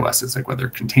kind of like OSs, like whether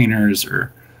containers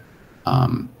or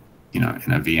in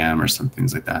a VM or some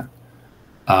things like that.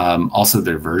 Also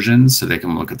their versions, so they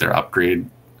can look at their upgrade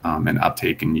and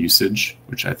uptake and usage,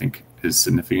 which I think is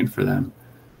significant for them.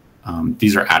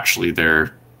 These are actually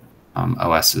their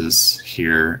OSs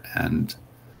here and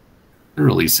the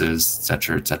releases, et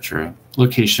cetera, et cetera.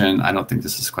 Location, I don't think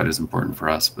this is quite as important for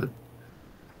us, but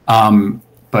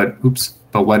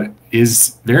what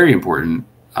is very important,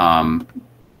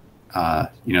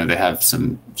 they have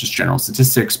some just general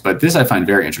statistics, but this I find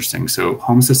very interesting. So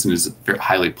Home Assistant is very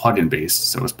highly plugin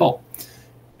based, so is Pulp.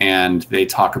 And they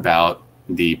talk about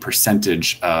the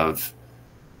percentage of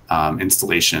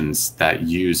installations that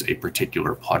use a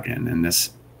particular plugin. And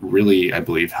this really, I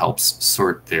believe, helps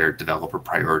sort their developer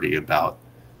priority about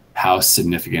how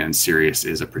significant and serious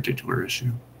is a particular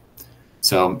issue.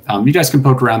 So you guys can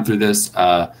poke around through this.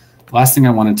 Last thing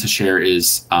I wanted to share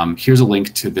is here's a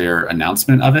link to their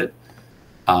announcement of it.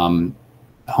 Home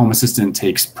Assistant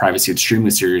takes privacy extremely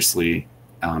seriously.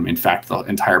 In fact, the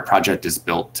entire project is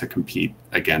built to compete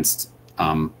against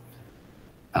kind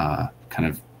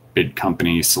of big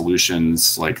company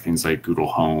solutions, like things like Google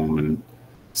Home and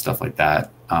stuff like that.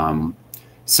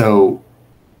 So,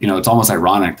 it's almost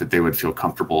ironic that they would feel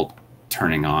comfortable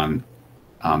turning on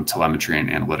telemetry and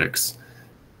analytics.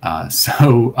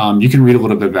 So you can read a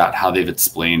little bit about how they've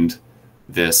explained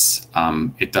this.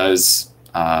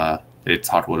 They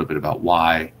talk a little bit about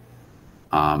why,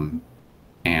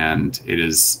 and it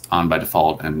is on by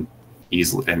default and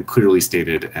easily and clearly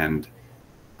stated and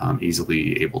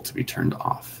easily able to be turned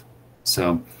off.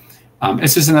 So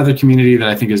it's just another community that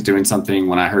I think is doing something.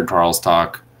 When I heard Carl's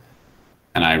talk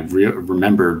and I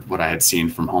remembered what I had seen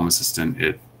from Home Assistant,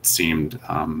 it seemed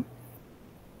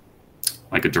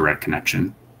like a direct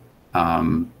connection.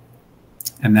 And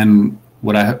then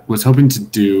what I was hoping to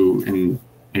do in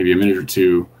maybe a minute or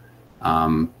two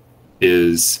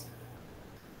is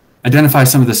identify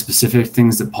some of the specific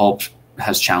things that Pulp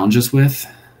has challenges with.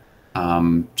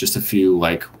 Just a few,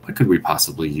 like, what could we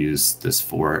possibly use this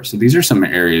for? So these are some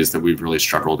areas that we've really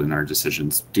struggled in our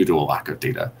decisions due to a lack of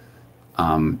data.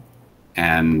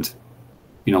 And,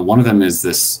 one of them is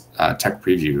this tech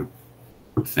preview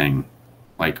thing,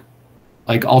 like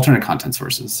alternate content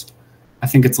sources. I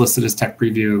think it's listed as tech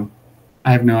preview.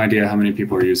 I have no idea how many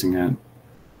people are using it.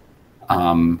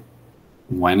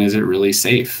 When is it really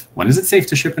safe? When is it safe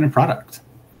to ship in a product?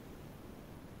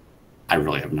 I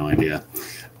really have no idea.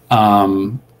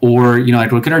 Or,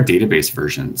 I'd look at our database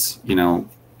versions.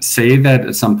 Say that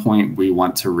at some point we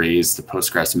want to raise the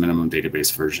Postgres minimum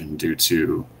database version due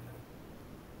to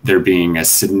there being a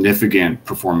significant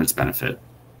performance benefit,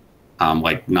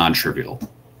 like non-trivial.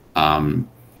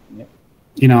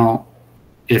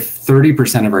 If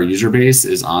 30% of our user base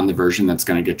is on the version that's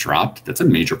going to get dropped, that's a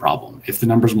major problem. If the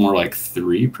number's more like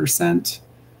 3%,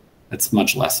 that's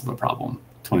much less of a problem.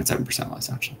 27% less,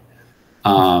 actually.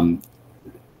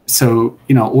 So,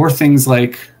 or things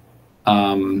like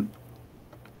you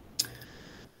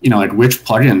know, like which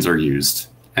plugins are used,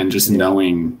 and just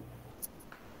knowing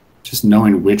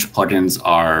which plugins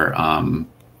are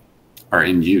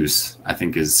in use, I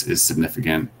think is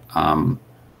significant. I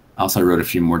also wrote a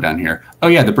few more down here. Oh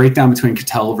yeah, the breakdown between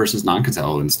Catello versus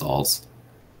non-Catello installs,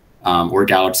 or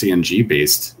Galaxy NG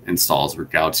based installs where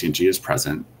Galaxy NG is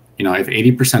present. You know, if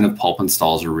 80% of Pulp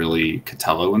installs are really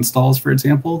Catello installs, for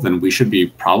example, then we should be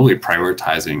probably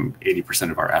prioritizing 80%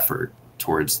 of our effort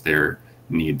towards their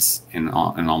needs in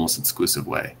an almost exclusive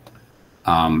way.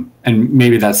 And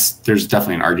maybe there's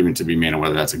definitely an argument to be made on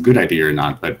whether that's a good idea or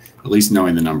not, but at least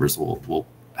knowing the numbers will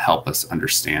help us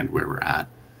understand where we're at.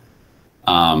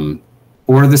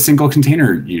 Or the single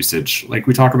container usage, like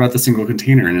we talk about the single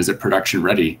container and is it production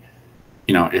ready?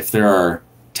 You know, if there are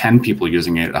 10 people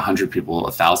using it, 100 people,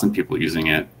 1,000 people using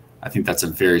it, I think that's a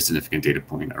very significant data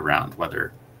point around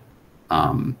whether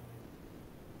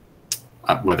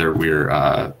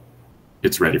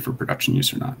it's ready for production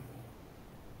use or not.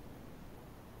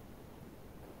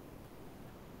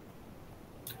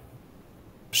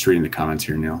 Just reading the comments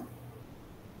here, Neil.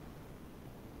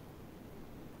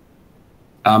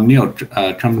 Neil,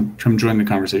 come join the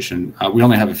conversation. We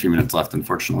only have a few minutes left,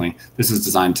 unfortunately. This is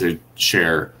designed to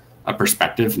share a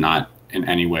perspective, not in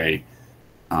any way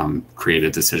create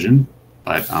a decision.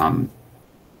 But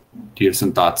do you have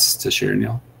some thoughts to share,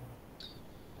 Neil?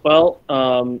 Well,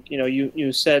 you know,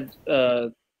 you said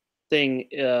thing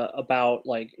about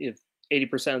like if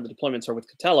 80% of the deployments are with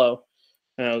Catello.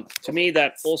 To me,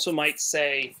 that also might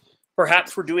say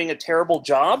perhaps we're doing a terrible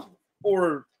job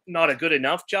or not a good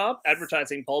enough job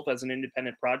advertising Pulp as an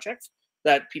independent project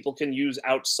that people can use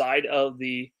outside of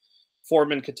the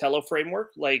Foreman Catello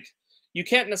framework. Like, you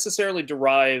can't necessarily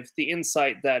derive the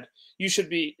insight that you should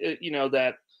be, you know,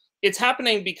 that it's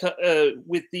happening because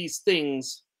with these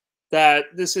things that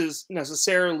this is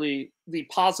necessarily the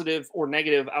positive or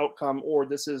negative outcome, or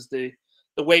this is the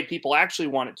way people actually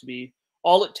want it to be.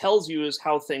 All it tells you is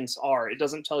how things are. It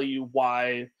doesn't tell you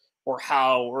why or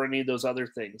how or any of those other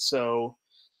things. So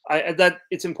that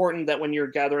it's important that when you're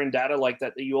gathering data like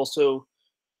that, that you also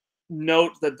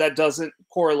note that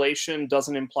correlation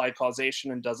doesn't imply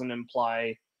causation and doesn't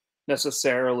imply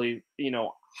necessarily, you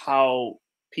know, how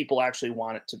people actually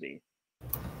want it to be.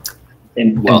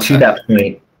 And to that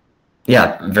point,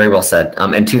 yeah, very well said.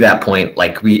 And to that point,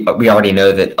 like we already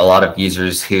know that a lot of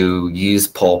users who use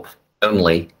Pulp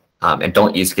only and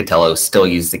don't use Catello still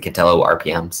use the Catello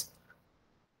RPMs.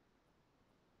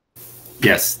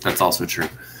 Yes, that's also true.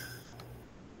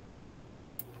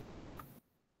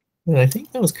 And I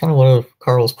think that was kind of one of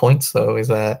Carl's points, though, is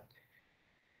that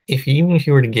even if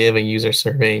you were to give a user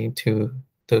survey to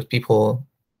those people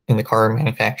in the car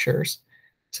manufacturers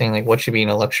saying, like, what should be in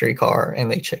a luxury car,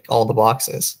 and they check all the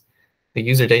boxes, the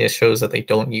user data shows that they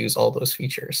don't use all those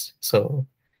features. So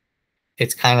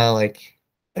it's kind of like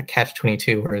a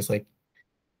catch-22, where it's like,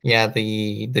 yeah,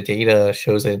 the data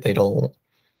shows that they don't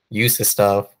use this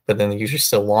stuff, but then the users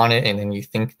still want it, and then you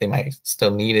think they might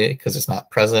still need it because it's not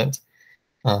present.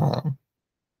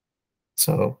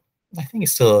 So I think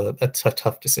it's still a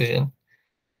tough decision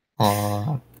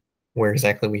on where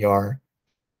exactly we are,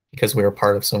 because we're a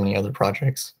part of so many other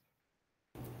projects.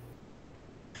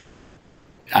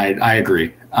 I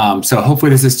agree. So hopefully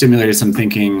this has stimulated some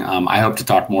thinking. I hope to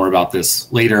talk more about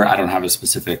this later. I don't have a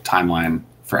specific timeline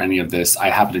for any of this. I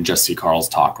happened to just see Carl's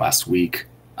talk last week.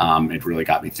 It really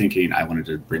got me thinking. I wanted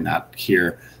to bring that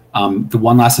here. The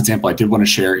one last example I did want to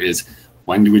share is,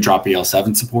 when do we drop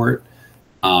EL7 support?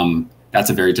 That's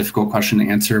a very difficult question to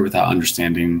answer without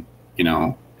understanding, you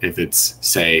know, if it's,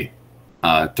 say,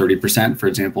 30%, for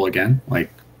example, again,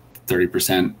 like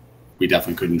 30%, we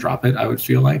definitely couldn't drop it, I would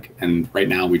feel like. And right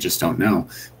now we just don't know.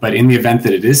 But in the event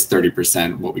that it is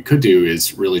 30%, what we could do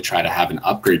is really try to have an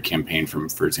upgrade campaign from,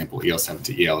 for example, EL7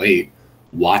 to EL8,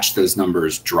 watch those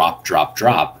numbers drop,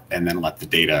 and then let the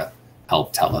data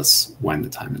help tell us when the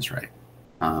time is right.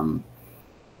 And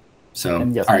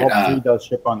yes, all right, Pulp 3 does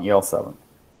ship on EL7.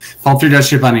 Pulp 3 does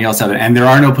ship on EL7, and there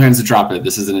are no plans to drop it.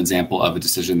 This is an example of a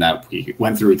decision that we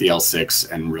went through with the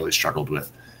EL6 and really struggled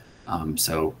with.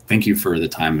 So thank you for the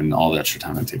time and all the extra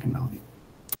time I've taken, Melanie.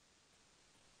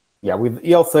 Yeah, with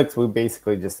EL6, we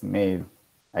basically just made,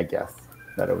 I guess,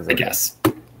 that it was okay. I guess,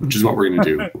 which is what we're going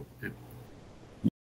to do.